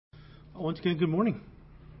Once again, good morning.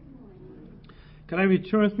 Can I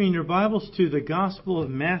return with me in your Bibles to the Gospel of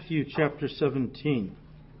Matthew, chapter 17?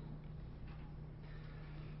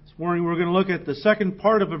 This morning we're going to look at the second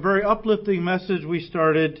part of a very uplifting message we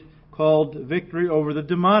started called Victory Over the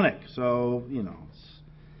Demonic. So,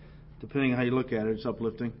 depending on how you look at it, it's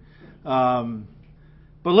uplifting. But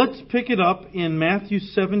let's pick it up in Matthew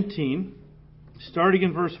 17, starting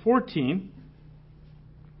in verse 14.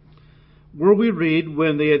 Where we read,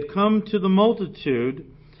 when they had come to the multitude,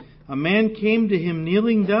 a man came to him,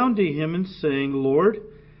 kneeling down to him and saying, Lord,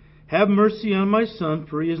 have mercy on my son,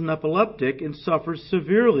 for he is an epileptic and suffers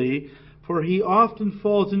severely, for he often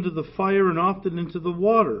falls into the fire and often into the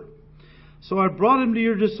water. So I brought him to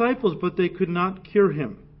your disciples, but they could not cure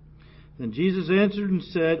him. Then Jesus answered and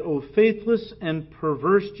said, O faithless and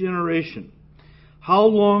perverse generation, how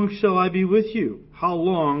long shall I be with you? How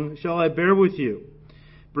long shall I bear with you?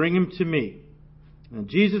 Bring him to me. And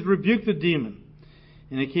Jesus rebuked the demon,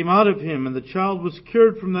 and it came out of him, and the child was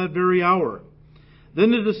cured from that very hour.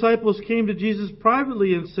 Then the disciples came to Jesus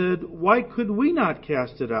privately and said, Why could we not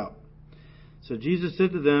cast it out? So Jesus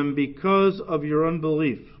said to them, Because of your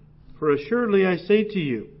unbelief. For assuredly I say to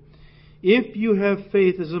you, if you have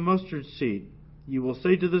faith as a mustard seed, you will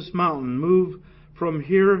say to this mountain, Move from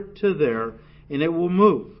here to there, and it will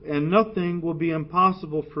move, and nothing will be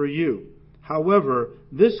impossible for you. However,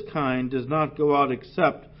 this kind does not go out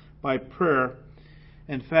except by prayer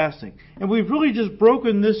and fasting. And we've really just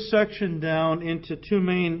broken this section down into two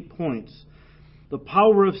main points. The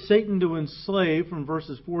power of Satan to enslave from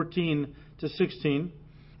verses 14 to 16.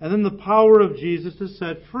 And then the power of Jesus to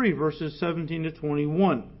set free, verses 17 to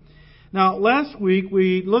 21. Now, last week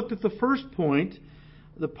we looked at the first point,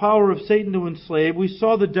 the power of Satan to enslave. We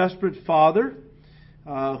saw the desperate father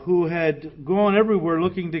who had gone everywhere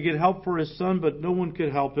looking to get help for his son, but no one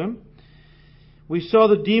could help him. We saw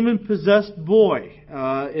the demon-possessed boy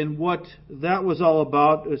and what that was all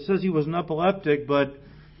about. It says he was an epileptic, but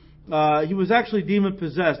he was actually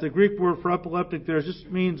demon-possessed. The Greek word for epileptic there just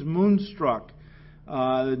means moonstruck.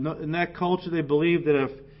 In that culture, they believed that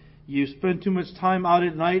if you spend too much time out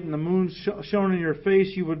at night and the moon shone in your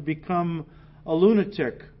face, you would become a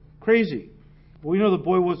lunatic, crazy. But we know the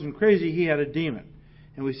boy wasn't crazy, he had a demon.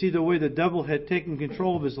 And we see the way the devil had taken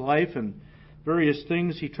control of his life and various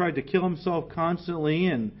things. He tried to kill himself constantly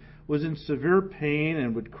and was in severe pain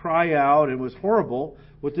and would cry out. It was horrible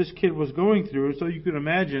what this kid was going through. So you can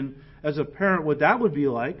imagine as a parent what that would be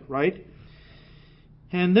like, right?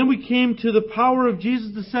 And then we came to the power of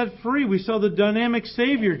Jesus to set free. We saw the dynamic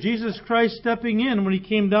Savior, Jesus Christ, stepping in when He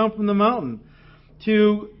came down from the mountain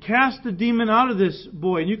to cast the demon out of this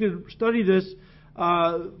boy. And you can study this.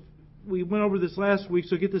 We went over this last week,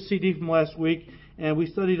 so get the CD from last week, and we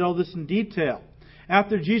studied all this in detail.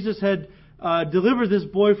 After Jesus had delivered this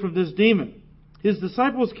boy from this demon, His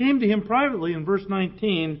disciples came to Him privately in verse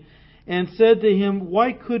 19 and said to Him,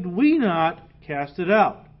 Why could we not cast it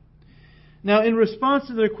out? Now, in response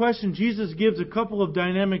to their question, Jesus gives a couple of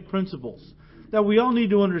dynamic principles that we all need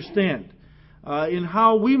to understand in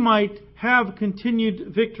how we might have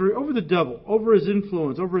continued victory over the devil, over his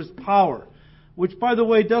influence, over his power, which, by the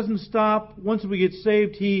way, doesn't stop once we get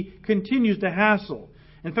saved. He continues to hassle.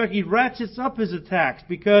 In fact, he ratchets up his attacks,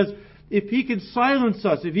 because if he can silence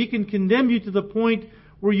us, if he can condemn you to the point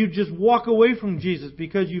where you just walk away from Jesus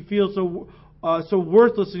because you feel so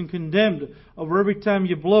worthless and condemned over every time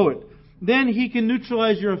you blow it, then he can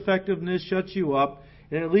neutralize your effectiveness, shut you up,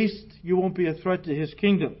 and at least you won't be a threat to his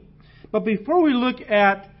kingdom. But before we look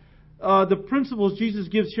at the principles Jesus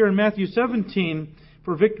gives here in Matthew 17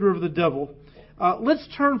 for victory over the devil, let's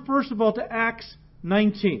turn first of all to Acts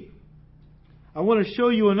 19. I want to show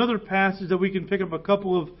you another passage that we can pick up a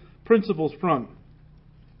couple of principles from.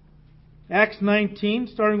 Acts 19,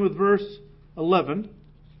 starting with verse 11.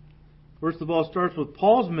 First of all, starts with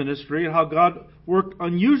Paul's ministry and how God worked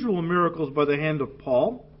unusual miracles by the hand of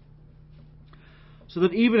Paul, so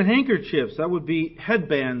that even handkerchiefs, that would be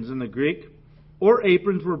headbands in the Greek, or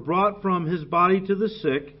aprons, were brought from his body to the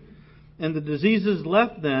sick, and the diseases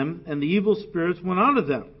left them, and the evil spirits went out of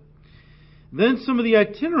them. Then some of the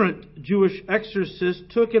itinerant Jewish exorcists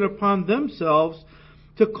took it upon themselves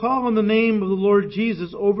to call on the name of the Lord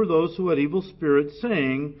Jesus over those who had evil spirits,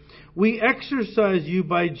 saying, We exorcise you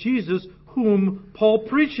by Jesus, whom Paul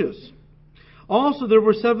preaches. Also there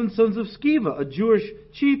were 7 sons of Sceva, a Jewish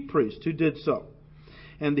chief priest, who did so.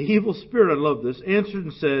 And the evil spirit, I love this, answered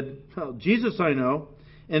and said, well, Jesus I know,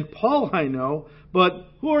 and Paul I know, but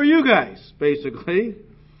who are you guys, basically?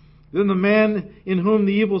 Then the man in whom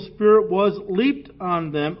the evil spirit was leaped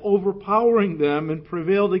on them, overpowering them, and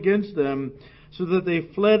prevailed against them, so that they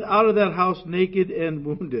fled out of that house naked and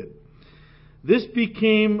wounded. This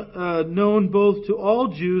became known both to all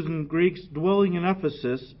Jews and Greeks dwelling in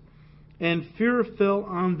Ephesus, and fear fell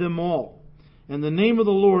on them all. And the name of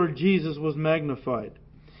the Lord Jesus was magnified.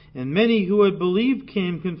 And many who had believed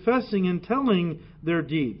came, confessing and telling their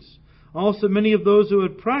deeds. Also many of those who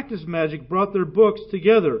had practiced magic brought their books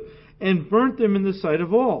together and burnt them in the sight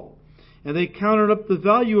of all. And they counted up the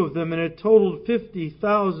value of them, and it totaled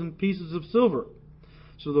 50,000 pieces of silver.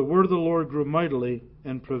 So the word of the Lord grew mightily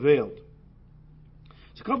and prevailed.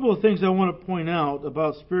 There's a couple of things I want to point out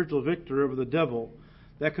about spiritual victory over the devil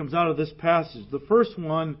that comes out of this passage. The first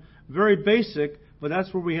one, very basic, but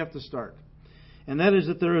that's where we have to start. And that is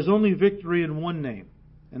that there is only victory in one name,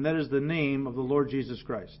 and that is the name of the Lord Jesus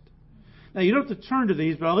Christ. Now, you don't have to turn to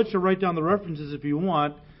these, but I'll let you write down the references if you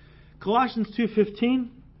want. Colossians 2:15,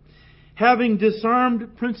 having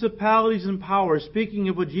disarmed principalities and powers, speaking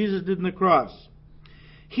of what Jesus did on the cross,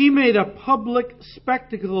 He made a public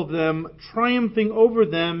spectacle of them, triumphing over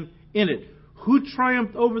them in it. Who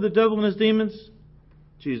triumphed over the devil and his demons?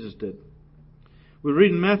 Jesus did. We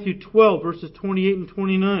read in Matthew 12, verses 28 and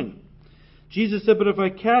 29. Jesus said, but if I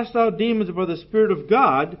cast out demons by the Spirit of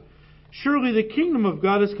God, surely the kingdom of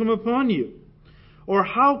God has come upon you. Or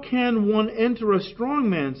how can one enter a strong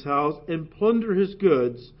man's house and plunder his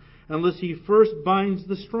goods unless he first binds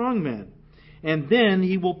the strong man? And then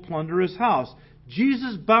he will plunder his house.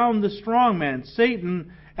 Jesus bound the strong man,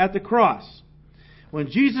 Satan, at the cross.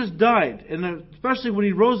 When Jesus died, and especially when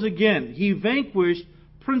He rose again, He vanquished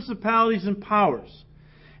principalities and powers.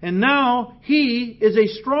 And now He is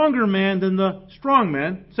a stronger man than the strong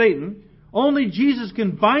man, Satan. Only Jesus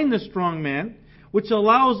can bind the strong man, which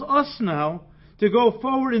allows us now to go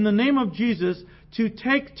forward in the name of Jesus to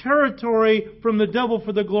take territory from the devil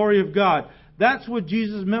for the glory of God. That's what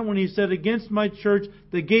Jesus meant when He said, against my church,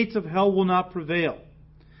 the gates of hell will not prevail.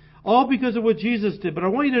 All because of what Jesus did. But I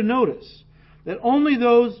want you to notice that only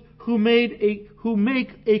those who make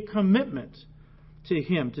a commitment to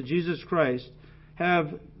Him, to Jesus Christ,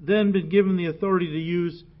 have then been given the authority to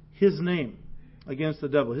use His name against the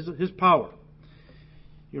devil, His power.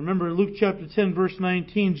 You remember in Luke chapter 10, verse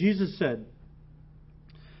 19, Jesus said,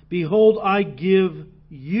 behold, I give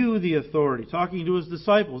you the authority, talking to His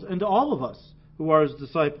disciples and to all of us who are His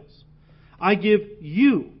disciples. I give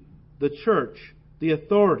you, the church, the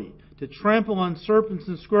authority to trample on serpents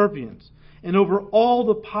and scorpions and over all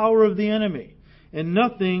the power of the enemy, and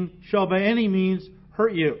nothing shall by any means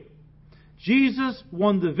hurt you. Jesus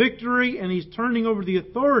won the victory, and He's turning over the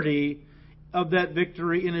authority of that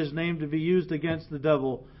victory in His name to be used against the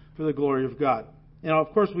devil for the glory of God. Now,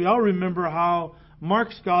 of course, we all remember how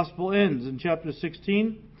Mark's Gospel ends in chapter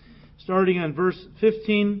 16, starting on verse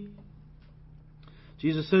 15.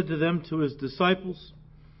 Jesus said to them, to His disciples,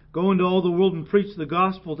 go into all the world and preach the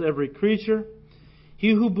gospel to every creature.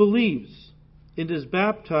 He who believes and is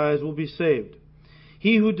baptized will be saved.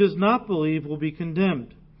 He who does not believe will be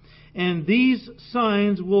condemned. And these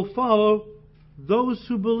signs will follow those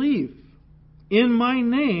who believe. In my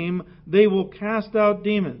name they will cast out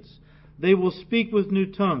demons. They will speak with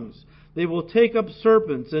new tongues. They will take up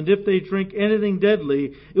serpents, and if they drink anything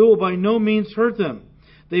deadly, it will by no means hurt them.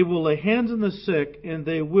 They will lay hands on the sick, and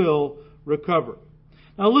they will recover.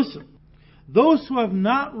 Now listen, those who have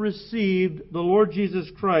not received the Lord Jesus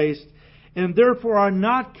Christ, and therefore are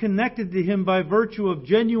not connected to Him by virtue of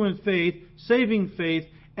genuine faith, saving faith,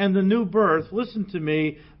 and the new birth, listen to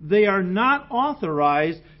me, they are not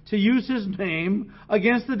authorized to use His name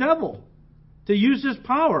against the devil, to use His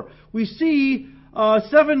power. We see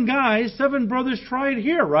 7 brothers tried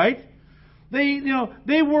here, right?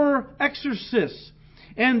 They were exorcists,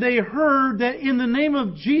 and they heard that in the name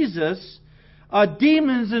of Jesus,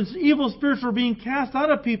 demons and evil spirits were being cast out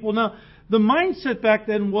of people. Now, the mindset back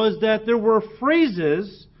then was that there were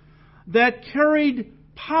phrases that carried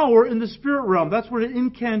power in the spirit realm. That's what an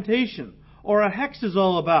incantation or a hex is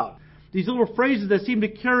all about. These little phrases that seem to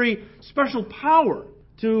carry special power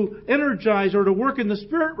to energize or to work in the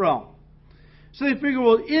spirit realm. So they figure,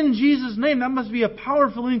 well, in Jesus' name, that must be a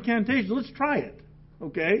powerful incantation. Let's try it.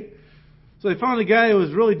 Okay? So they found a guy who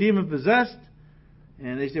was really demon-possessed.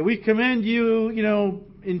 And they said, we command you,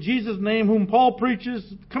 in Jesus' name, whom Paul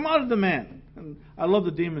preaches, come out of the man. And I love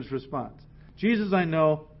the demon's response. Jesus I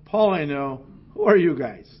know, Paul I know, who are you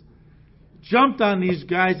guys? Jumped on these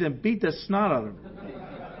guys and beat the snot out of them.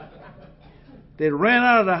 They ran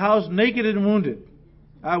out of the house naked and wounded.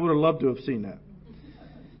 I would have loved to have seen that.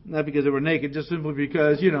 Not because they were naked, just simply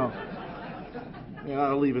because,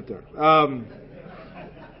 I'll leave it there.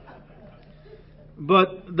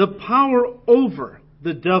 But the power over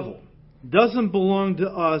the devil doesn't belong to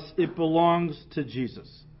us, it belongs to Jesus.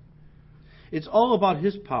 It's all about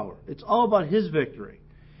His power. It's all about His victory.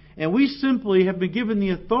 And we simply have been given the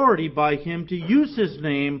authority by Him to use His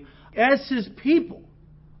name as His people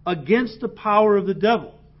against the power of the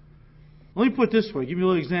devil. Let me put it this way, give you a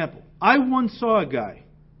little example. I once saw a guy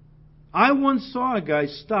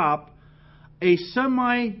stop a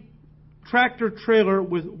semi-tractor trailer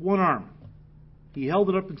with one arm. He held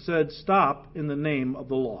it up and said, "Stop in the name of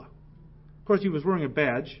the law." Of course, he was wearing a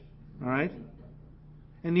badge, all right?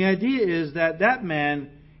 And the idea is that that man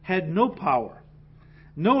had no power,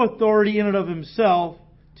 no authority in and of himself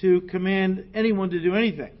to command anyone to do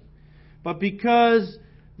anything. But because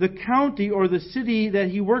the county or the city that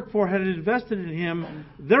he worked for had invested in him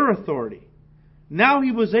their authority, now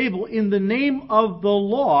he was able, in the name of the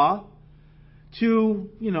law, to,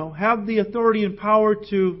 have the authority and power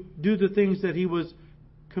to do the things that he was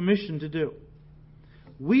commissioned to do.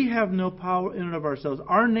 We have no power in and of ourselves.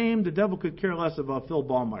 Our name, the devil could care less about Phil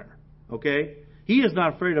Ballmeyer. Okay? He is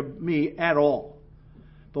not afraid of me at all.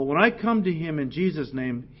 But when I come to him in Jesus'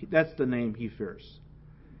 name, that's the name he fears.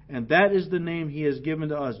 And that is the name He has given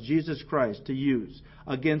to us, Jesus Christ, to use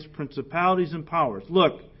against principalities and powers.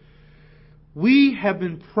 Look, we have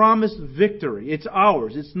been promised victory. It's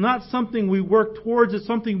ours. It's not something we work towards. It's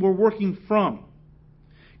something we're working from.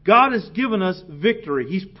 God has given us victory.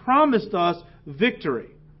 He's promised us victory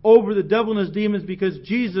over the devil and his demons because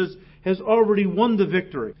Jesus has already won the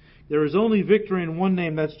victory. There is only victory in one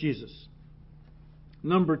name, that's Jesus.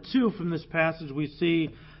 Number 2, from this passage we see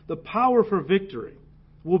the power for victory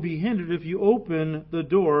will be hindered if you open the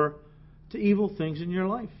door to evil things in your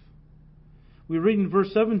life. We read in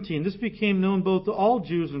verse 17, "This became known both to all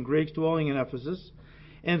Jews and Greeks dwelling in Ephesus,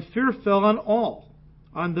 and fear fell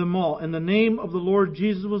on them all, and the name of the Lord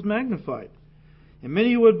Jesus was magnified. And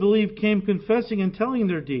many who had believed came confessing and telling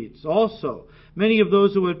their deeds. Also, many of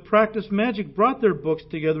those who had practiced magic brought their books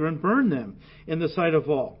together and burned them in the sight of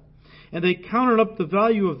all. And they counted up the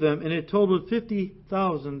value of them, and it totaled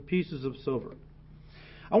 50,000 pieces of silver."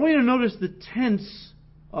 I want you to notice the tense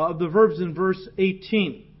of the verbs in verse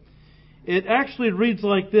 18. It actually reads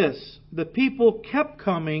like this: the people kept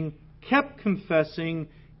coming, kept confessing,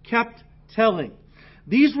 kept telling.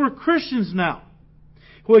 These were Christians now,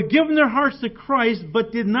 who had given their hearts to Christ,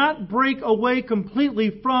 but did not break away completely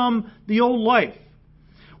from the old life.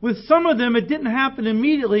 With some of them, it didn't happen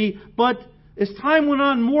immediately, but as time went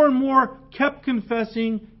on, more and more kept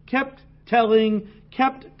confessing, kept telling,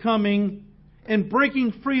 kept coming, and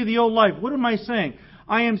breaking free of the old life. What am I saying?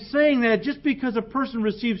 I am saying that just because a person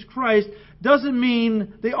receives Christ doesn't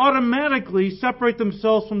mean they automatically separate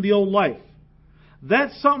themselves from the old life.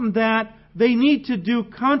 That's something that they need to do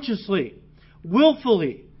consciously,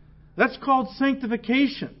 willfully. That's called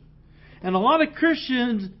sanctification. And a lot of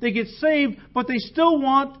Christians, they get saved, but they still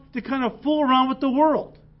want to kind of fool around with the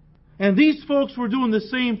world. And these folks were doing the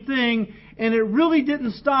same thing, and it really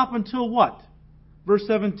didn't stop until what? Verse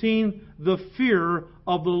 17, the fear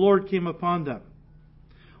of the Lord came upon them.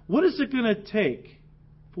 What is it going to take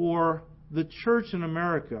for the church in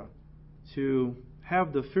America to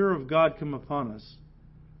have the fear of God come upon us,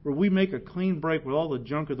 where we make a clean break with all the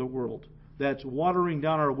junk of the world that's watering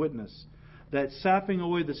down our witness, that's sapping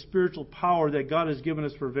away the spiritual power that God has given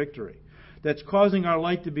us for victory, that's causing our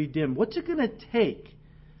light to be dim? What's it going to take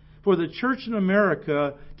for the church in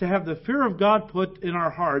America to have the fear of God put in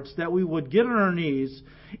our hearts, that we would get on our knees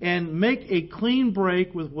and make a clean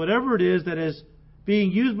break with whatever it is that is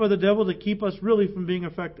being used by the devil to keep us really from being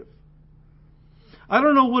effective? I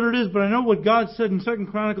don't know what it is, but I know what God said in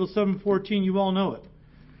 2 Chronicles 7:14. You all know it.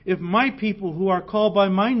 "If my people who are called by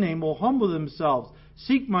my name will humble themselves,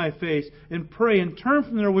 seek my face, and pray, and turn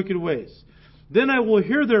from their wicked ways, then I will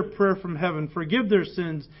hear their prayer from heaven, forgive their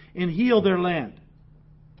sins, and heal their land."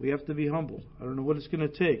 We have to be humble. I don't know what it's going to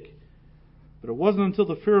take. But it wasn't until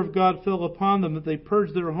the fear of God fell upon them that they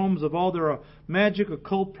purged their homes of all their magic,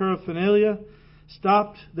 occult paraphernalia,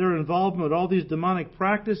 stopped their involvement with all these demonic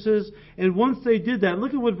practices. And once they did that,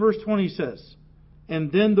 look at what verse 20 says.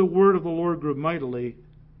 "And then the word of the Lord grew mightily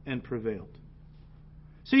and prevailed."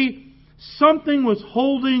 See, something was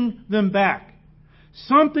holding them back.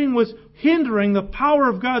 Something was hindering the power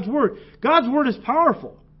of God's Word. God's Word is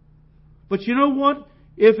powerful. But you know what?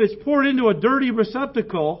 If it's poured into a dirty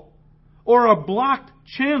receptacle or a blocked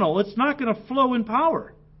channel, it's not going to flow in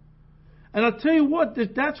power. And I'll tell you what,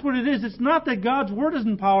 that's what it is. It's not that God's Word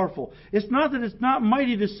isn't powerful. It's not that it's not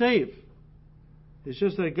mighty to save. It's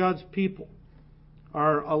just that God's people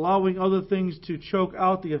are allowing other things to choke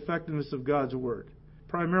out the effectiveness of God's Word.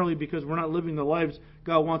 Primarily because we're not living the lives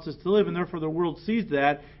God wants us to live, and therefore the world sees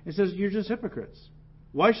that and says, "You're just hypocrites.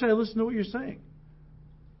 Why should I listen to what you're saying?"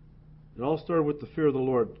 It all started with the fear of the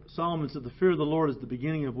Lord. Solomon said the fear of the Lord is the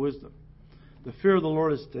beginning of wisdom. The fear of the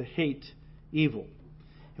Lord is to hate evil.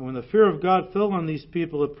 And when the fear of God fell on these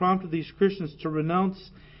people, it prompted these Christians to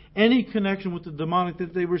renounce any connection with the demonic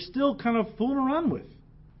that they were still kind of fooling around with.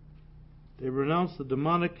 They renounced the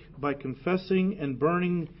demonic by confessing and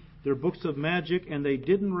burning their books of magic, and they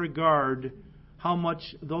didn't regard how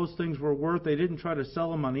much those things were worth. They didn't try to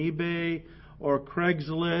sell them on eBay or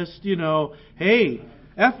Craigslist. Hey,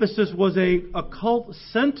 Ephesus was a occult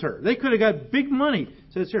center. They could have got big money.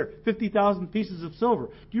 It says here, 50,000 pieces of silver.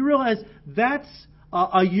 Do you realize that's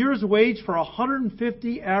a year's wage for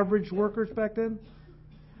 150 average workers back then?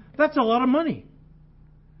 That's a lot of money.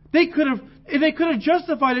 They could have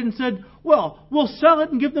justified it and said, well, we'll sell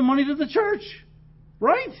it and give the money to the church.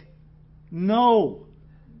 Right? No.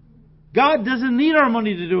 God doesn't need our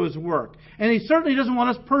money to do His work. And He certainly doesn't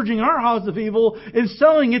want us purging our house of evil and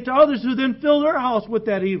selling it to others who then fill their house with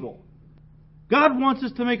that evil. God wants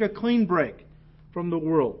us to make a clean break from the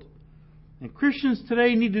world. And Christians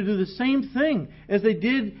today need to do the same thing as they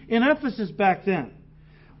did in Ephesus back then.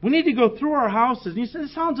 We need to go through our houses. And you say,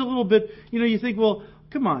 this sounds a little bit, you think, well,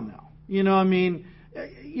 come on now. Do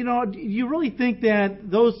you really think that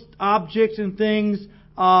those objects and things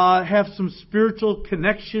have some spiritual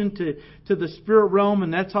connection to the spirit realm,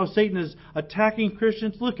 and that's how Satan is attacking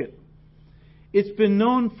Christians? Look, it's been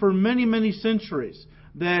known for many, many centuries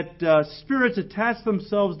that spirits attach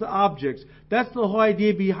themselves to objects. That's the whole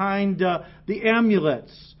idea behind the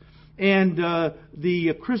amulets and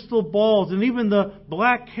the crystal balls and even the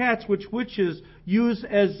black cats which witches use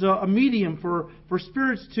as a medium for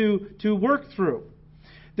spirits to work through.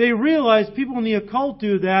 They realize, people in the occult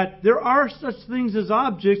do that, there are such things as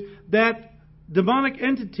objects that demonic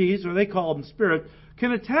entities, or they call them spirits,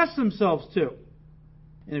 can attach themselves to.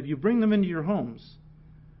 And if you bring them into your homes,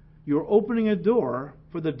 you're opening a door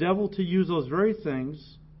for the devil to use those very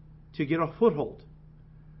things to get a foothold.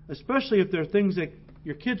 Especially if they're things that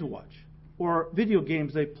your kids watch or video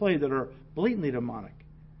games they play that are blatantly demonic.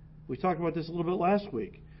 We talked about this a little bit last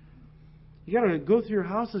week. You got to go through your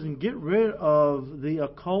houses and get rid of the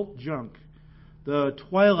occult junk. The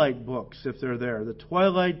Twilight books, if they're there. The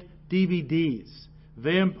Twilight DVDs.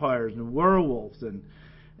 Vampires and werewolves and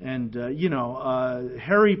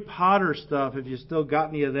Harry Potter stuff, if you still got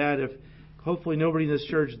any of that. If hopefully nobody in this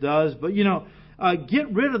church does. But, get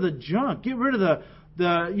rid of the junk. Get rid of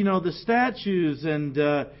the statues and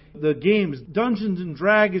the games. Dungeons and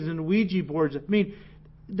Dragons and Ouija boards. I mean,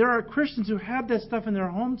 there are Christians who have that stuff in their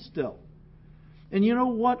homes still. And you know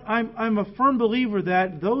what? I'm a firm believer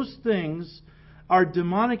that those things are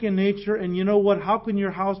demonic in nature. And you know what? How can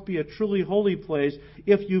your house be a truly holy place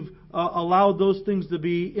if you've allowed those things to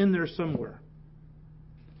be in there somewhere?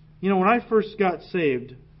 When I first got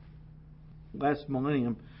saved, last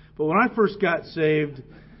millennium, but when I first got saved,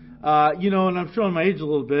 and I'm showing my age a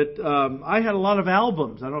little bit, I had a lot of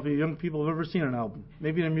albums. I don't know if you young people have ever seen an album.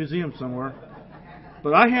 Maybe in a museum somewhere.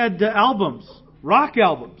 But I had albums, rock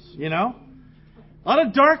albums, A lot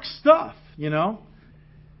of dark stuff, And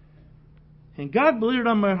God laid it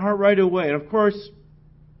on my heart right away. And of course,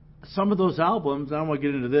 some of those albums, I don't want to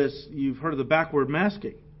get into this, you've heard of the backward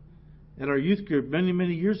masking. At our youth group many,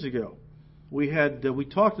 many years ago, we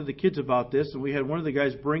talked to the kids about this, and we had one of the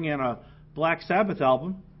guys bring in a Black Sabbath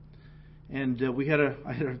album. And I had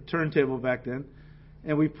a turntable back then.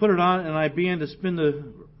 And we put it on, and I began to spin the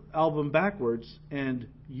album backwards, and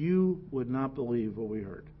you would not believe what we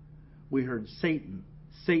heard. We heard Satan,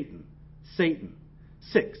 Satan, Satan,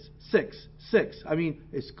 6, 6, 6. I mean,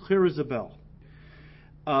 it's clear as a bell.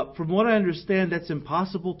 From what I understand, that's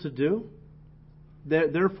impossible to do.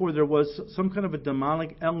 Therefore, there was some kind of a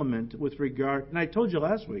demonic element with regard. And I told you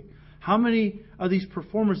last week, how many of these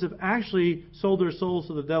performers have actually sold their souls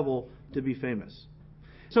to the devil to be famous?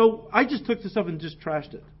 So I just took this stuff and just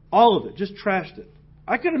trashed it. All of it, just trashed it.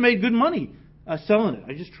 I could have made good money selling it.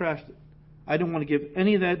 I just trashed it. I don't want to give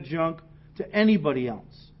any of that junk to anybody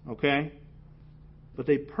else. Okay? But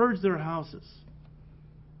they purged their houses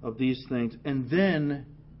of these things. And then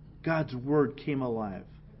God's Word came alive.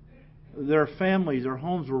 Their families, their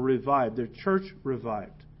homes were revived. Their church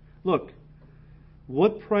revived. Look,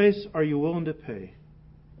 what price are you willing to pay?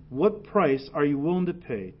 What price are you willing to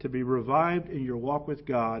pay to be revived in your walk with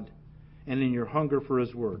God and in your hunger for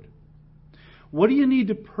His Word? What do you need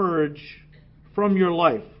to purge from your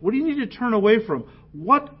life? What do you need to turn away from?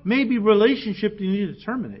 What maybe relationship do you need to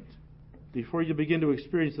terminate before you begin to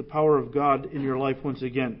experience the power of God in your life once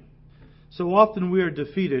again? So often we are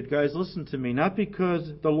defeated, guys, listen to me, not because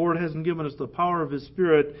the Lord hasn't given us the power of His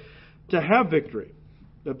Spirit to have victory,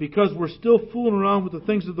 that because we're still fooling around with the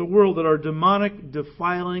things of the world that are demonic,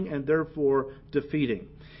 defiling, and therefore defeating.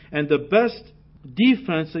 And the best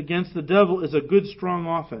defense against the devil is a good, strong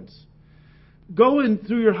offense. Go in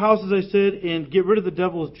through your house, as I said, and get rid of the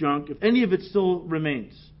devil's junk, if any of it still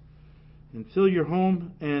remains. And fill your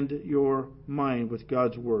home and your mind with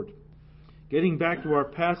God's Word. Getting back to our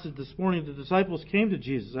passage this morning, the disciples came to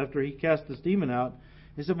Jesus after He cast this demon out.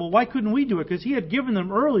 They said, well, why couldn't we do it? Because He had given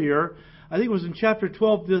them earlier, I think it was in chapter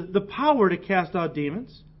 12, the power to cast out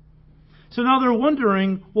demons. So now they're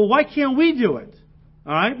wondering, well, why can't we do it?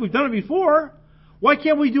 All right, we've done it before. Why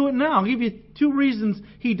can't we do it now? I'll give you two reasons.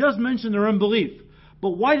 He does mention their unbelief.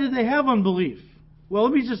 But why did they have unbelief? Well,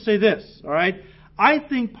 let me just say this, all right? I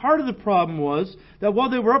think part of the problem was that while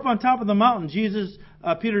they were up on top of the mountain, Jesus,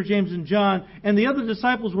 Peter, James, and John, and the other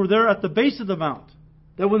disciples were there at the base of the mount.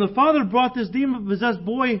 That when the Father brought this demon-possessed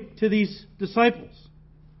boy to these disciples,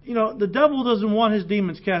 the devil doesn't want his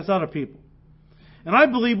demons cast out of people. And I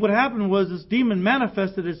believe what happened was this demon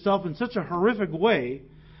manifested itself in such a horrific way.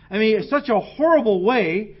 I mean, such a horrible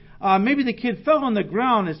way. Maybe the kid fell on the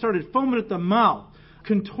ground and started foaming at the mouth,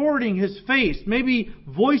 contorting his face. Maybe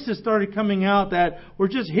voices started coming out that were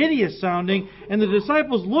just hideous sounding. And the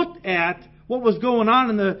disciples looked at what was going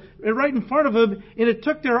on right in front of them, and it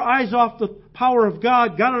took their eyes off the power of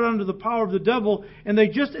God, got it under the power of the devil, and they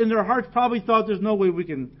just in their hearts probably thought, there's no way we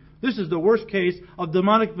can. This is the worst case of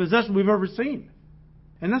demonic possession we've ever seen.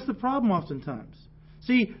 And that's the problem oftentimes.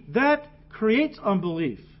 See, that creates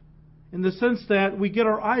unbelief in the sense that we get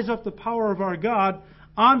our eyes off the power of our God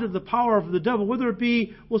onto the power of the devil, whether it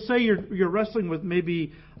be, we'll say you're wrestling with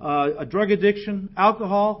maybe a drug addiction,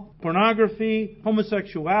 alcohol, pornography,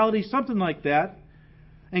 homosexuality, something like that,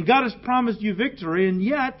 and God has promised you victory, and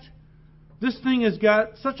yet this thing has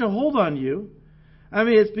got such a hold on you. I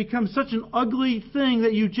mean, it's become such an ugly thing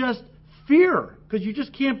that you just fear, because you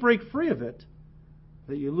just can't break free of it,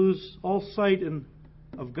 that you lose all sight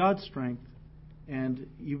of God's strength, and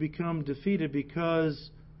you become defeated because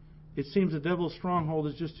it seems the devil's stronghold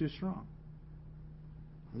is just too strong.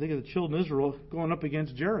 I think of the children of Israel going up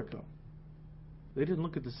against Jericho. They didn't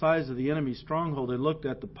look at the size of the enemy's stronghold. They looked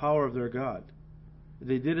at the power of their God.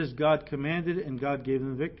 They did as God commanded, and God gave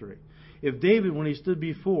them victory. If David, when he stood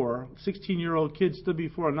before, 16-year-old kid stood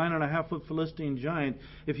before a 9.5-foot Philistine giant,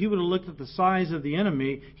 if he would have looked at the size of the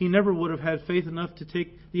enemy, he never would have had faith enough to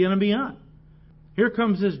take the enemy on. Here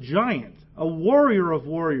comes this giant, a warrior of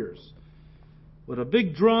warriors, with a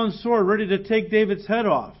big drawn sword ready to take David's head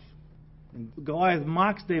off. And Goliath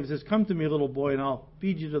mocks David, says, come to me, little boy, and I'll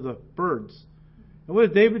feed you to the birds. And what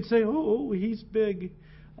did David say? Oh, he's big.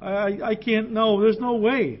 I can't, no, there's no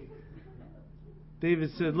way.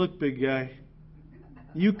 David said, look, big guy,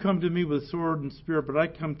 you come to me with sword and spear, but I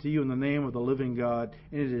come to you in the name of the living God,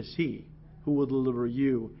 and it is He who will deliver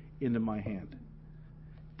you into my hand.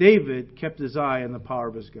 David kept his eye on the power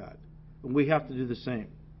of his God. And we have to do the same.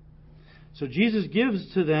 So Jesus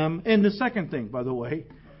gives to them, and the second thing, by the way,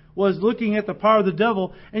 was looking at the power of the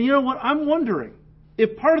devil. And you know what? I'm wondering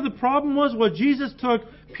if part of the problem was what Jesus took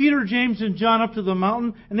Peter, James, and John up to the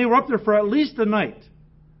mountain, and they were up there for at least a night.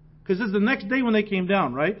 Because it's the next day when they came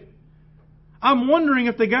down, right? I'm wondering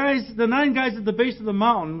if the 9 guys at the base of the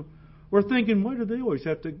mountain were thinking, why do they always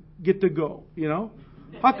have to get to go?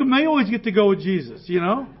 How come they always get to go with Jesus?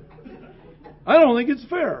 I don't think it's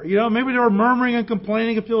fair. Maybe they were murmuring and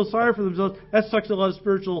complaining and feeling sorry for themselves. That sucks a lot of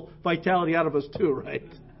spiritual vitality out of us too, right?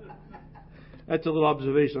 That's a little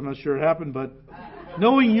observation. I'm not sure it happened, but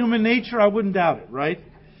knowing human nature, I wouldn't doubt it, right?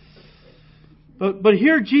 But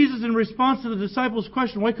here Jesus, in response to the disciples'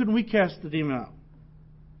 question, why couldn't we cast the demon out?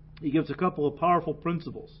 He gives a couple of powerful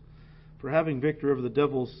principles for having victory over the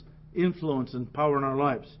devil's influence and power in our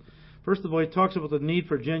lives. First of all, he talks about the need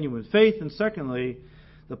for genuine faith, and secondly,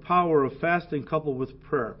 the power of fasting coupled with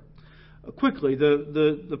prayer. Quickly,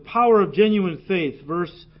 the power of genuine faith,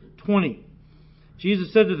 verse 20.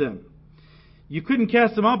 Jesus said to them, you couldn't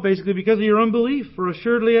cast them out basically because of your unbelief. For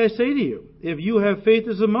assuredly I say to you, if you have faith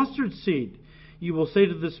as a mustard seed, you will say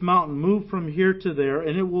to this mountain, move from here to there,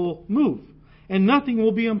 and it will move. And nothing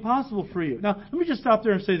will be impossible for you. Now, let me just stop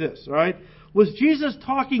there and say this, all right? Was Jesus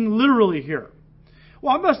talking literally here?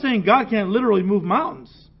 Well, I'm not saying God can't literally move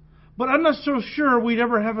mountains. But I'm not so sure we'd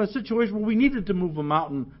ever have a situation where we needed to move a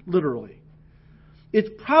mountain literally. It's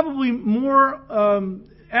probably more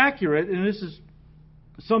accurate, and this is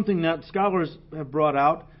something that scholars have brought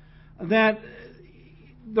out, that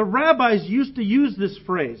the rabbis used to use this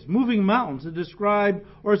phrase, moving mountains, to describe,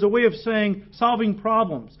 or as a way of saying, solving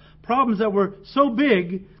problems. Problems that were so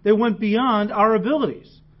big, they went beyond our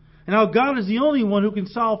abilities. And now God is the only one who can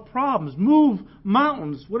solve problems, move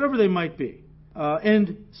mountains, whatever they might be.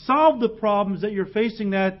 and solve the problems that you're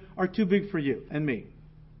facing that are too big for you and me.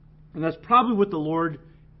 And that's probably what the Lord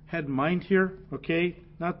had in mind here, okay?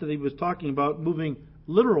 Not that He was talking about moving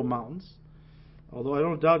literal mountains, although I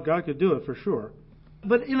don't doubt God could do it for sure.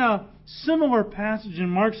 But in a similar passage in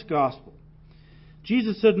Mark's Gospel,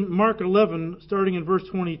 Jesus said in Mark 11, starting in verse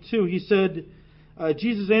 22, He said,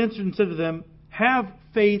 Jesus answered and said to them, "Have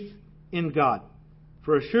faith in God.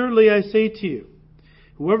 For assuredly I say to you,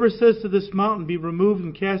 whoever says to this mountain, be removed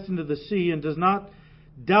and cast into the sea, and does not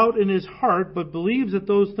doubt in his heart, but believes that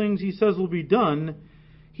those things he says will be done,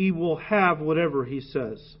 he will have whatever he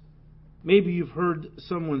says." Maybe you've heard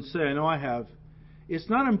someone say, I know I have, it's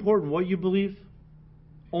not important what you believe,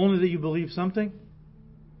 only that you believe something.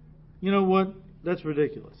 You know what? That's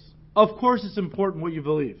ridiculous. Of course it's important what you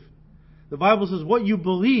believe. The Bible says what you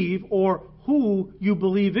believe or who you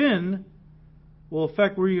believe in will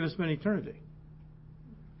affect where you're going to spend eternity.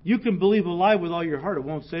 You can believe a lie with all your heart. It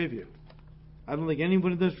won't save you. I don't think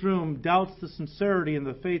anyone in this room doubts the sincerity and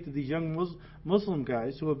the faith of these young Muslim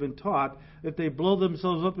guys who have been taught if they blow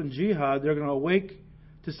themselves up in jihad, they're going to awake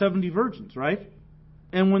to 70 virgins, right?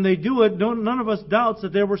 And when they do it, none of us doubts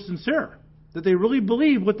that they were sincere, that they really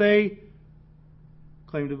believe what they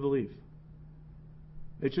claim to believe.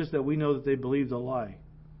 It's just that we know that they believed a lie.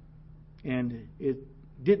 And it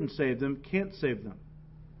didn't save them, can't save them.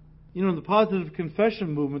 You know, in the positive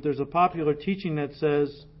confession movement, there's a popular teaching that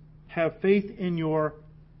says, have faith in your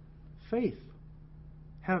faith.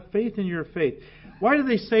 Have faith in your faith. Why do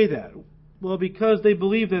they say that? Well, because they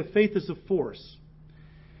believe that faith is a force.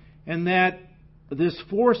 And that this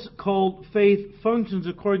force called faith functions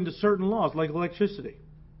according to certain laws, like electricity.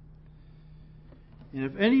 And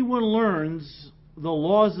if anyone learns the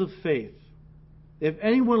laws of faith, if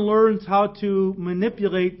anyone learns how to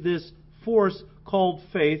manipulate this force called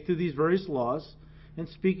faith through these various laws, and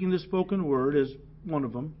speaking the spoken word is one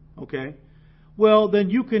of them, okay? Well, then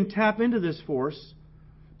you can tap into this force,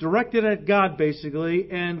 direct it at God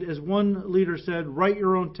basically, and as one leader said, write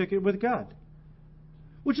your own ticket with God.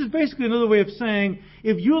 Which is basically another way of saying,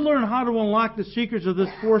 if you learn how to unlock the secrets of this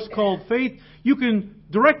force called faith, you can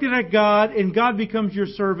direct it at God, and God becomes your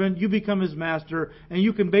servant, you become His master, and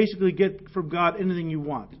you can basically get from God anything you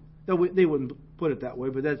want. They wouldn't put it that way,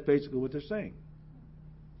 but that's basically what they're saying.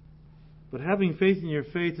 But having faith in your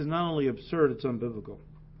faith is not only absurd, it's unbiblical.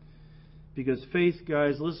 Because faith,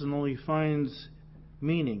 guys, listen, only finds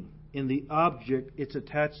meaning in the object it's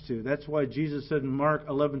attached to. That's why Jesus said in Mark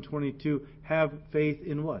 11:22, have faith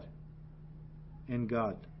in what? In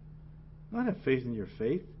God. Not have faith in your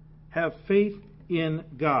faith. Have faith in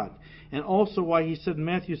God. And also why He said in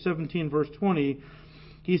Matthew 17, verse 20,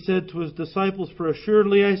 He said to His disciples, for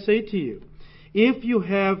assuredly I say to you, if you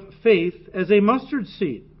have faith as a mustard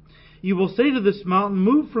seed, you will say to this mountain,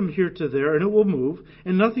 move from here to there, and it will move,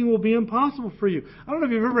 and nothing will be impossible for you. I don't know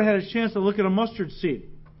if you've ever had a chance to look at a mustard seed.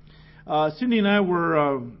 Cindy and I were,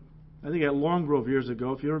 I think, at Long Grove years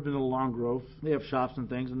ago. If you've ever been to Long Grove, they have shops and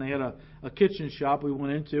things, and they had a kitchen shop we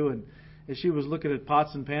went into, and as she was looking at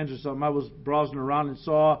pots and pans or something, I was browsing around and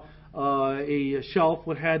saw a shelf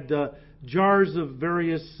that had jars of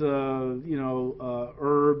various,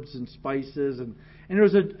 herbs and spices, and there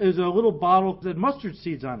was a little bottle that had mustard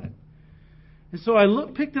seeds on it. And so I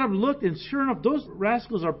picked it up and looked, and sure enough, those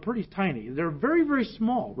rascals are pretty tiny. They're very, very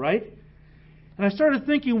small, right? And I started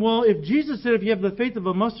thinking, well, if Jesus said if you have the faith of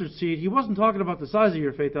a mustard seed, He wasn't talking about the size of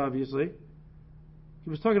your faith, obviously. He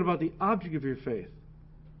was talking about the object of your faith.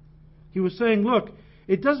 He was saying, look,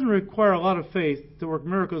 it doesn't require a lot of faith to work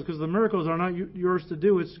miracles because the miracles are not yours to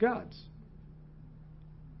do, it's God's.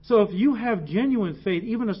 So if you have genuine faith,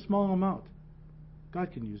 even a small amount,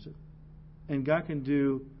 God can use it. And God can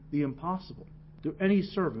do the impossible to any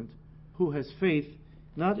servant who has faith,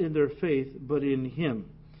 not in their faith, but in Him.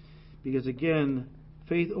 Because again,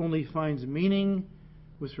 faith only finds meaning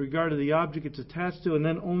with regard to the object it's attached to, and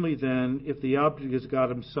then only then if the object is God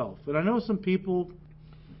Himself. And I know some people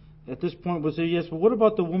at this point would say, yes, but what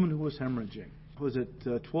about the woman who was hemorrhaging? Was it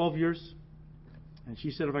 12 years? And she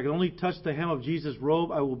said, if I can only touch the hem of Jesus'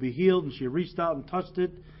 robe, I will be healed. And she reached out and touched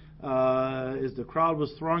it as the crowd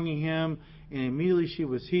was thronging Him. And immediately she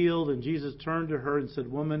was healed. And Jesus turned to her and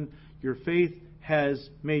said, woman, your faith has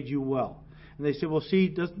made you well. And they said, well, see,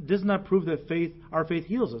 doesn't that prove that our faith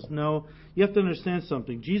heals us? No, you have to understand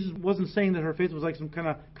something. Jesus wasn't saying that her faith was like some kind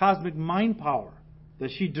of cosmic mind power,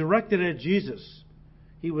 that she directed at Jesus.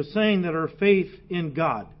 He was saying that her faith in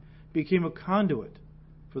God became a conduit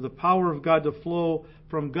for the power of God to flow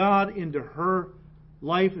from God into her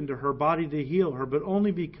life, into her body to heal her, but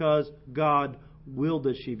only because God willed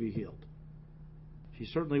that she be healed. She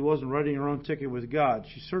certainly wasn't writing her own ticket with God.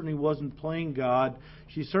 She certainly wasn't playing God.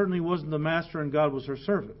 She certainly wasn't the master and God was her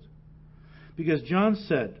servant. Because John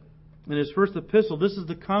said in his first epistle, this is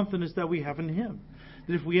the confidence that we have in Him,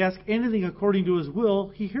 that if we ask anything according to His will,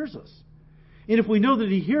 He hears us. And if we know that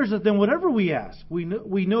He hears us, then whatever we ask, we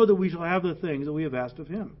know that we shall have the things that we have asked of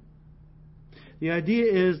Him. The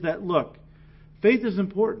idea is that, look, faith is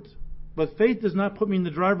important, but faith does not put me in the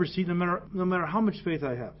driver's seat no matter how much faith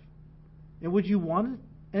I have. And would you want it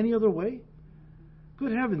any other way?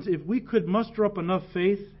 Good heavens, if we could muster up enough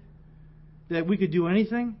faith that we could do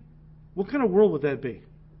anything, what kind of world would that be?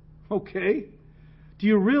 Okay? Do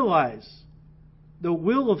you realize the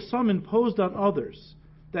will of some imposed on others,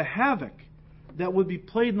 the havoc that would be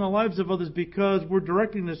played in the lives of others because we're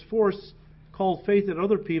directing this force called faith at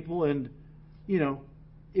other people, and,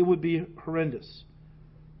 it would be horrendous.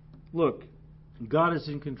 Look, God is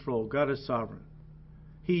in control. God is sovereign.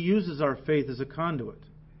 He uses our faith as a conduit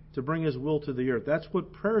to bring His will to the earth. That's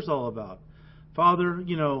what prayer is all about. Father,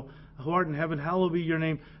 who art in heaven, hallowed be your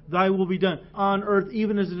name. Thy will be done on earth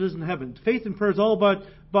even as it is in heaven. Faith and prayer is all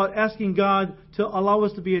about asking God to allow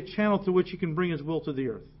us to be a channel through which He can bring His will to the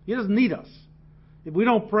earth. He doesn't need us. If we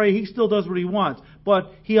don't pray, He still does what He wants.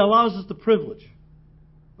 But He allows us the privilege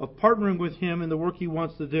of partnering with Him in the work He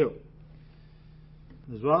wants to do.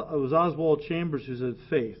 It was Oswald Chambers who said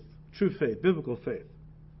faith, true faith, biblical faith,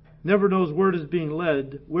 never knows where it is being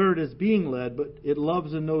led, but it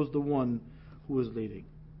loves and knows the one who is leading.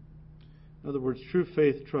 In other words, true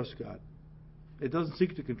faith trusts God. It doesn't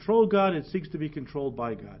seek to control God, it seeks to be controlled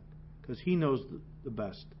by God, because He knows the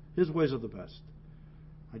best. His ways are the best.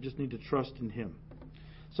 I just need to trust in Him.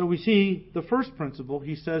 So we see the first principle,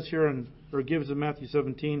 he says here, or gives in Matthew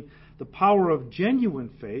 17, the power of genuine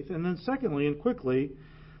faith. And then secondly, and quickly,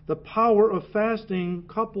 the power of fasting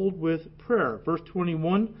coupled with prayer. Verse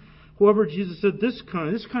 21, however, Jesus said, this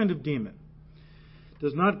kind of demon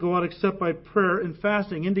does not go out except by prayer and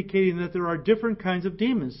fasting, indicating that there are different kinds of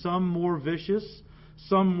demons, some more vicious,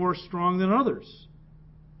 some more strong than others.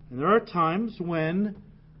 And there are times when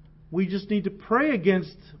we just need to pray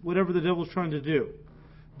against whatever the devil's trying to do.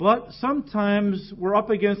 But sometimes we're up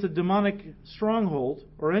against a demonic stronghold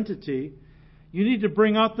or entity. You need to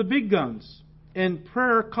bring out the big guns. And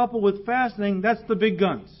prayer coupled with fasting, that's the big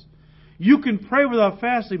guns. You can pray without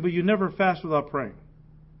fasting, but you never fast without praying.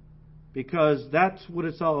 Because that's what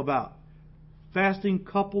it's all about. Fasting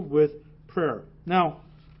coupled with prayer. Now,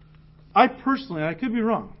 I personally, and I could be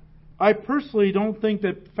wrong, I personally don't think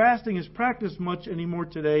that fasting is practiced much anymore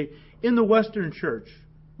today in the Western church.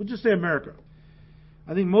 We'll just say America.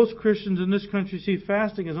 I think most Christians in this country see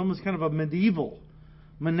fasting as almost kind of a medieval,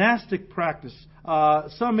 monastic practice.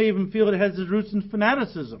 Some may even feel it has its roots in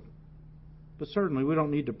fanaticism. But certainly we don't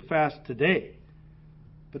need to fast today.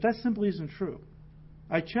 But that simply isn't true.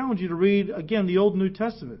 I challenge you to read, again, the Old and New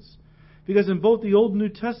Testaments. Because in both the Old and New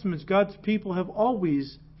Testaments, God's people have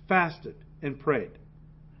always fasted and prayed.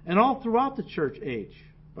 And all throughout the church age,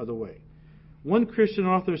 by the way. One Christian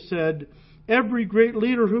author said, every great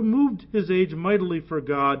leader who moved his age mightily for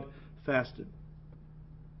God fasted.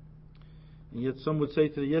 And yet some would say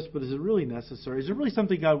today, yes, but is it really necessary? Is it really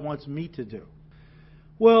something God wants me to do?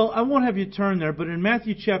 Well, I won't have you turn there, but in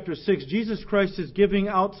Matthew chapter 6, Jesus Christ is giving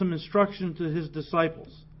out some instruction to His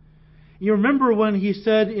disciples. You remember when He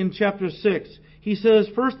said in chapter 6, He says,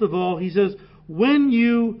 first of all, He says, when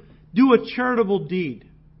you do a charitable deed,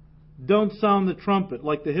 don't sound the trumpet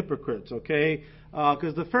like the hypocrites, okay?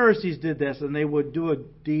 Because the Pharisees did this, and they would do a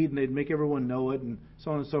deed, and they'd make everyone know it, and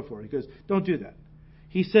so on and so forth. He goes, don't do that.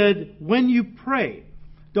 He said, when you pray,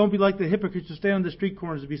 don't be like the hypocrites who stand on the street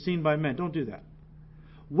corners to be seen by men. Don't do that.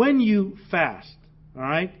 When you fast, all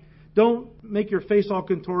right, don't make your face all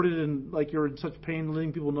contorted and like you're in such pain,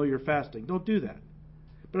 letting people know you're fasting. Don't do that.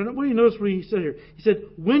 But what do you notice what He said here? He said,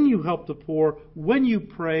 when you help the poor, when you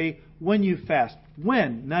pray, when you fast.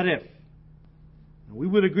 When, not if. We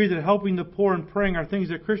would agree that helping the poor and praying are things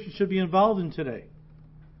that Christians should be involved in today.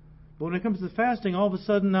 But when it comes to fasting, all of a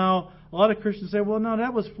sudden now, a lot of Christians say, well, no,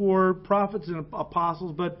 that was for prophets and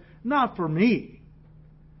apostles, but not for me.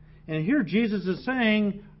 And here Jesus is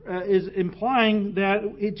saying, is implying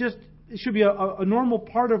that it should be a normal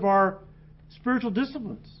part of our spiritual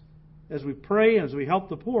disciplines. As we pray and as we help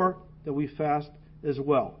the poor, that we fast as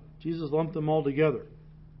well. Jesus lumped them all together.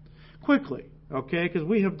 Quickly, okay, because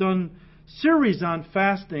we have done series on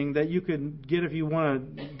fasting that you can get if you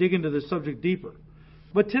want to dig into this subject deeper.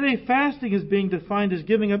 But today, fasting is being defined as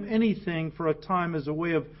giving up anything for a time as a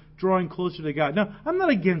way of drawing closer to God. Now, I'm not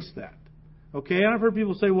against that. Okay, I've heard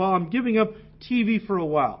people say, well, I'm giving up TV for a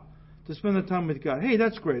while. to spend the time with God. Hey,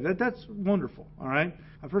 that's great. That's wonderful. All right?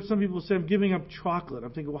 I've heard some people say, I'm giving up chocolate.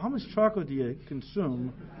 I'm thinking, well, how much chocolate do you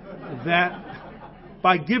consume that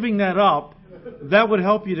by giving that up, that would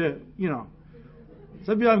help you to,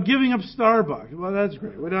 Some people, I'm giving up Starbucks. Well, that's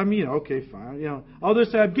great. Well, okay, fine.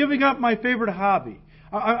 Others say, I'm giving up my favorite hobby.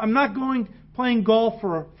 I'm not playing golf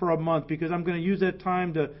for a month because I'm going to use that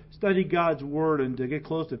time to study God's Word and to get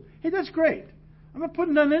close to Him. Hey, that's great. I'm not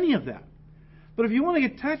putting down any of that. But if you want to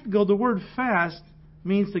get technical, the word fast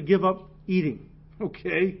means to give up eating.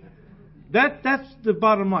 Okay? That's the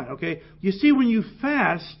bottom line. Okay? You see, when you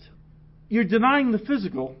fast, you're denying the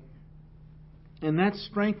physical, and that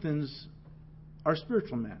strengthens our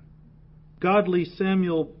spiritual man. Godly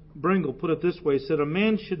Samuel Bringle put it this way, said, a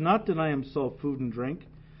man should not deny himself food and drink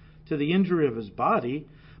to the injury of his body,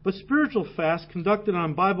 but spiritual fast conducted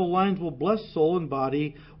on Bible lines will bless soul and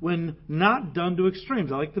body when not done to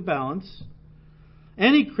extremes. I like the balance.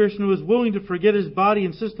 Any Christian who is willing to forget his body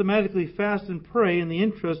and systematically fast and pray in the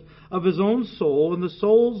interest of his own soul and the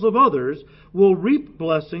souls of others will reap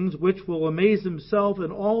blessings which will amaze himself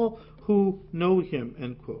and all who know him.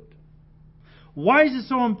 End quote. Why is it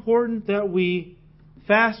so important that we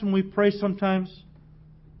fast when we pray sometimes?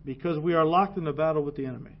 Because we are locked in a battle with the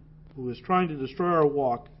enemy, who is trying to destroy our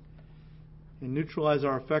walk and neutralize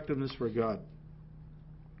our effectiveness for God.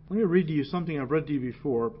 Let me read to you something I've read to you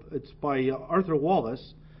before. It's by Arthur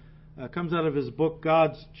Wallace. It comes out of his book,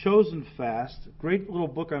 God's Chosen Fast. Great little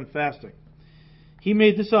book on fasting. He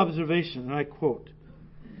made this observation, and I quote,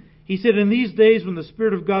 he said, in these days when the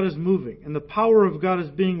Spirit of God is moving and the power of God is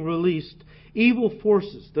being released, evil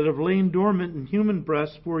forces that have lain dormant in human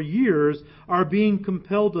breasts for years are being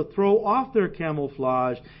compelled to throw off their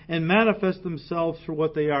camouflage and manifest themselves for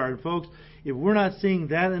what they are. And folks, if we're not seeing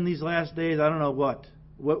that in these last days, I don't know what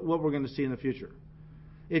we're going to see in the future.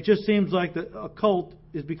 It just seems like the occult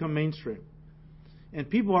has become mainstream. And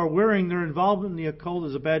people are wearing their involvement in the occult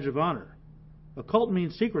as a badge of honor. Occult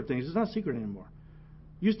means secret things. It's not secret anymore.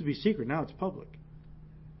 It used to be secret. Now it's public.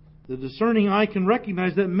 The discerning eye can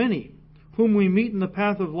recognize that many whom we meet in the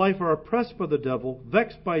path of life are oppressed by the devil,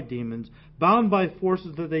 vexed by demons, bound by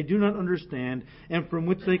forces that they do not understand and from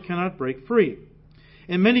which they cannot break free.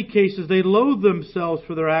 In many cases, they loathe themselves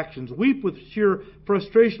for their actions, weep with sheer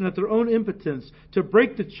frustration at their own impotence to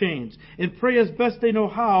break the chains, and pray as best they know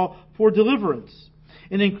how for deliverance.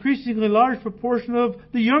 An increasingly large proportion of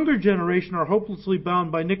the younger generation are hopelessly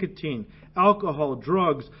bound by nicotine, alcohol,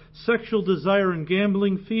 drugs, sexual desire, and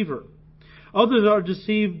gambling fever. Others are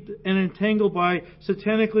deceived and entangled by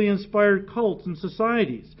satanically inspired cults and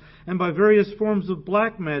societies, and by various forms of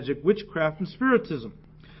black magic, witchcraft, and spiritism.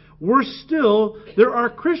 Worse still, there are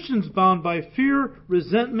Christians bound by fear,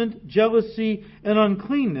 resentment, jealousy, and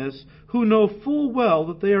uncleanness who know full well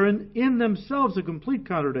that they are in themselves a complete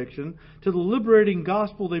contradiction to the liberating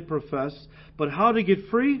gospel they profess. But how to get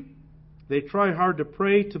free? They try hard to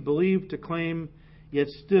pray, to believe, to claim, yet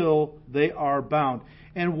still they are bound.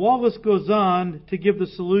 And Wallace goes on to give the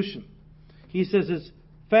solution. He says it's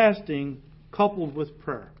fasting coupled with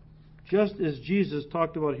prayer, just as Jesus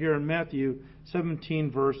talked about here in Matthew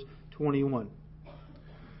 17, verse 21.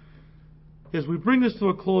 As we bring this to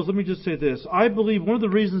a close, let me just say this. I believe one of the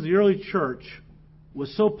reasons the early church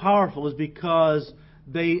was so powerful is because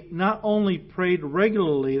they not only prayed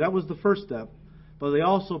regularly, that was the first step, but they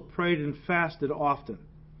also prayed and fasted often.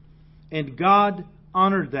 And God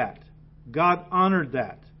honored that. God honored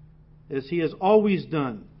that, as He has always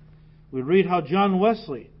done. We read how John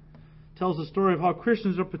Wesley tells the story of how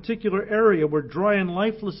Christians in a particular area were dry and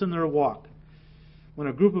lifeless in their walk, when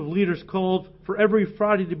a group of leaders called for every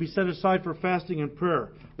Friday to be set aside for fasting and prayer.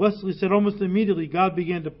 Wesley said almost immediately God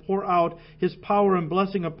began to pour out His power and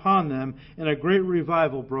blessing upon them, and a great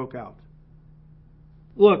revival broke out.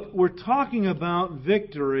 Look, we're talking about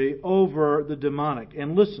victory over the demonic.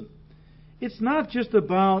 And listen, it's not just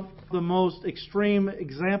about the most extreme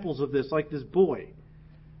examples of this, like this boy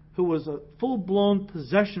who was a full-blown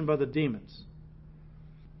possession by the demons.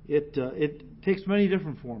 It takes many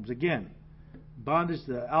different forms. Again, bondage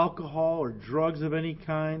to alcohol or drugs of any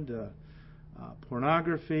kind,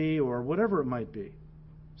 pornography, or whatever it might be.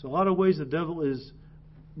 So a lot of ways the devil is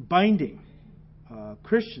binding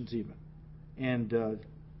Christians even, and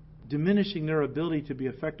diminishing their ability to be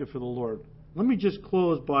effective for the Lord. Let me just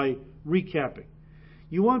close by recapping.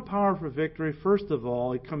 You want power for victory? First of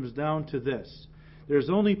all, it comes down to this. There's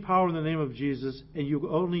only power in the name of Jesus, and you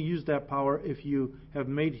only use that power if you have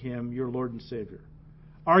made Him your Lord and Savior.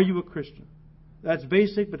 Are you a Christian? That's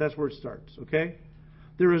basic, but that's where it starts, okay?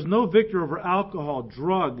 There is no victory over alcohol,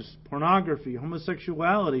 drugs, pornography,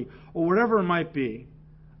 homosexuality, or whatever it might be,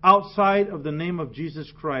 outside of the name of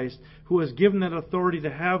Jesus Christ, who has given that authority to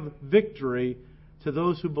have victory to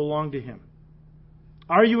those who belong to Him.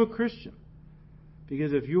 Are you a Christian?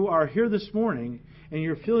 Because if you are here this morning and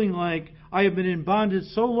you're feeling like, I have been in bondage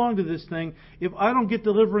so long to this thing, if I don't get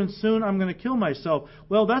deliverance soon, I'm going to kill myself.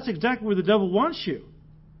 Well, that's exactly where the devil wants you.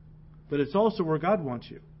 But it's also where God wants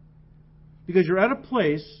you. Because you're at a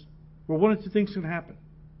place where one of two things can happen.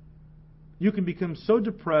 You can become so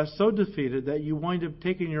depressed, so defeated, that you wind up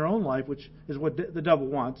taking your own life, which is what the devil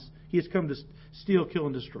wants. He has come to steal, kill,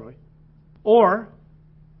 and destroy. Or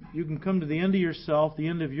you can come to the end of yourself, the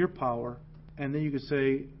end of your power, and then you can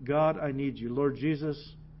say, God, I need you. Lord Jesus,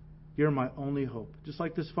 you're my only hope. Just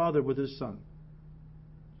like this father with his son.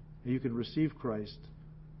 And you can receive Christ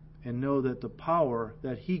and know that the power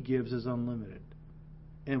that He gives is unlimited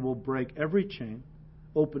and will break every chain,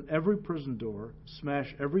 open every prison door,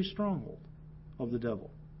 smash every stronghold of the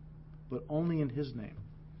devil, but only in His name.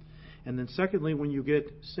 And then secondly, when you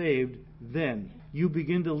get saved, then you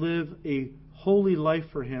begin to live a holy life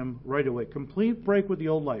for Him right away. Complete break with the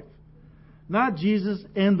old life. Not Jesus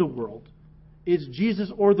and the world. It's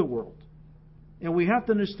Jesus or the world. And we have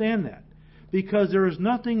to understand that. Because there is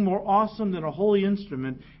nothing more awesome than a holy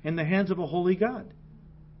instrument in the hands of a holy God.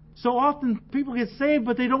 So often people get saved,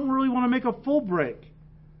 but they don't really want to make a full break.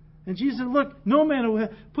 And Jesus said, look, no man who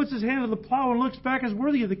puts his hand to the plow and looks back is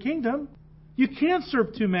worthy of the kingdom. You can't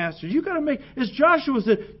serve two masters. You've got to make, as Joshua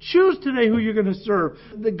said, choose today who you're going to serve.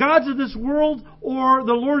 The gods of this world or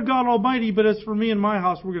the Lord God Almighty, but as for me and my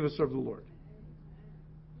house, we're going to serve the Lord.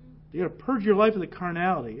 You've got to purge your life of the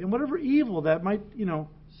carnality and whatever evil that might,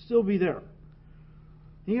 still be there.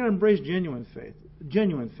 You've got to embrace genuine faith.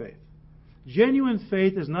 Genuine faith. Genuine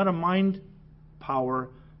faith is not a mind power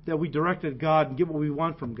that we direct at God and get what we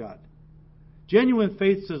want from God. Genuine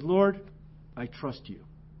faith says, Lord, I trust you.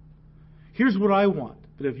 Here's what I want.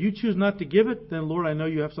 But if you choose not to give it, then Lord, I know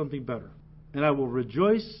you have something better. And I will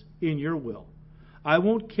rejoice in your will. I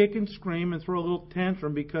won't kick and scream and throw a little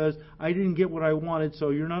tantrum because I didn't get what I wanted,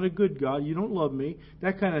 so you're not a good God, you don't love me,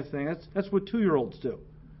 that kind of thing. That's what 2-year-olds do.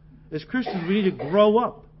 As Christians, we need to grow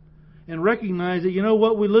up and recognize that, you know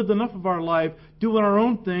what, we lived enough of our life doing our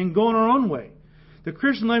own thing, going our own way. The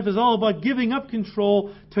Christian life is all about giving up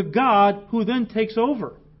control to God, who then takes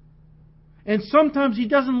over. And sometimes He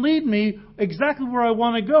doesn't lead me exactly where I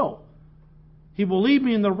want to go. He will lead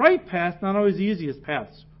me in the right path, not always the easiest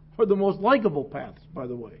paths, or the most likable paths, by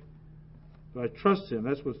the way. But I trust Him.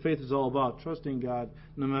 That's what faith is all about, trusting God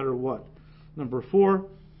no matter what. Number 4,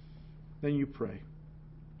 then you pray.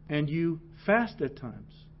 And you fast at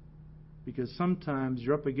times. Because sometimes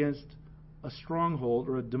you're up against a stronghold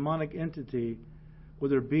or a demonic entity,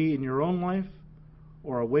 whether it be in your own life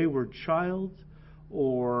or a wayward child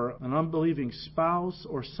or an unbelieving spouse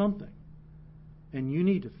or something. And you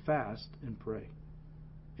need to fast and pray.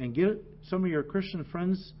 And get some of your Christian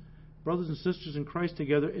friends, brothers and sisters in Christ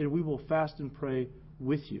together, and we will fast and pray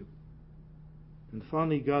with you. And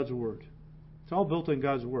finally, God's Word. It's all built in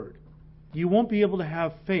God's Word. You won't be able to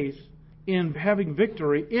have faith in having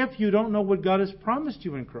victory if you don't know what God has promised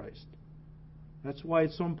you in Christ. That's why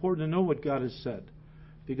it's so important to know what God has said.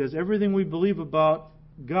 Because everything we believe about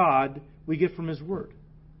God, we get from His Word.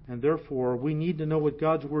 And therefore, we need to know what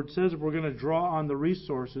God's Word says if we're going to draw on the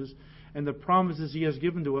resources and the promises He has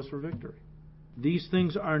given to us for victory. These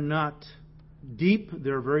things are not deep,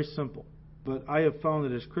 they're very simple. But I have found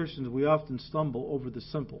that as Christians, we often stumble over the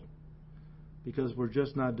simple because we're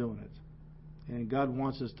just not doing it. And God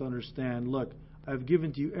wants us to understand, look, I've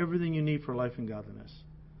given to you everything you need for life and godliness.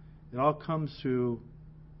 It all comes through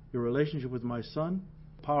your relationship with my Son,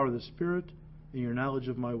 the power of the Spirit, and your knowledge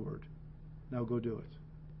of my Word. Now go do it.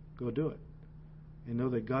 Go do it. And know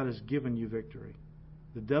that God has given you victory.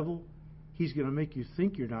 The devil, he's going to make you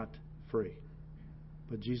think you're not free.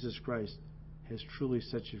 But Jesus Christ has truly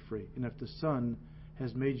set you free. And if the Son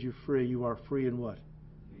has made you free, you are free in what?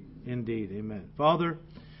 Indeed. Amen. Father,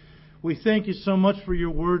 we thank you so much for your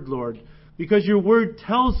Word, Lord, because your Word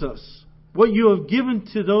tells us what you have given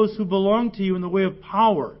to those who belong to you in the way of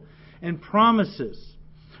power and promises.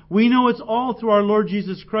 We know it's all through our Lord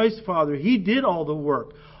Jesus Christ, Father. He did all the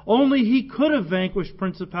work. Only He could have vanquished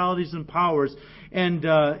principalities and powers and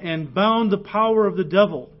bound the power of the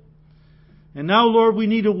devil. And now, Lord, we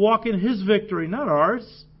need to walk in His victory, not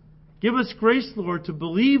ours. Give us grace, Lord, to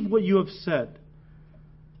believe what you have said.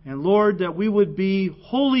 And Lord, that we would be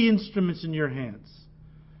holy instruments in your hands.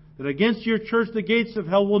 That against your church the gates of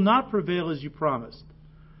hell will not prevail as you promised.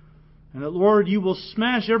 And that, Lord, you will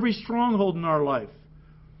smash every stronghold in our life.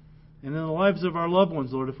 And in the lives of our loved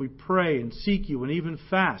ones, Lord, if we pray and seek you and even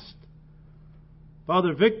fast.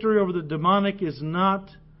 Father, victory over the demonic is not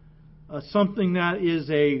something that is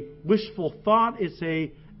a wishful thought. It's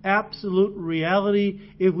a absolute reality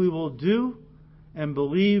if we will do and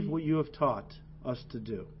believe what you have taught us to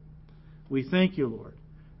do. We thank you, Lord.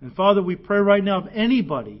 And Father, we pray right now if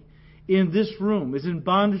anybody in this room is in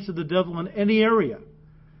bondage to the devil in any area,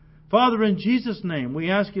 Father, in Jesus' name, we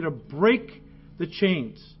ask you to break the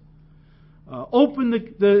chains. Open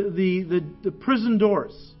the prison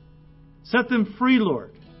doors. Set them free,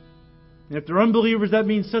 Lord. And if they're unbelievers, that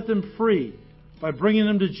means set them free by bringing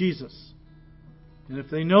them to Jesus. And if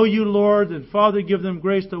they know you, Lord, then Father, give them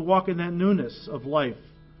grace to walk in that newness of life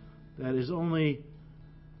that is only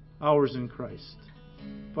ours in Christ.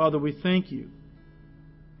 Father, we thank you.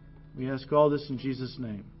 We ask all this in Jesus'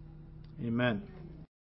 name. Amen.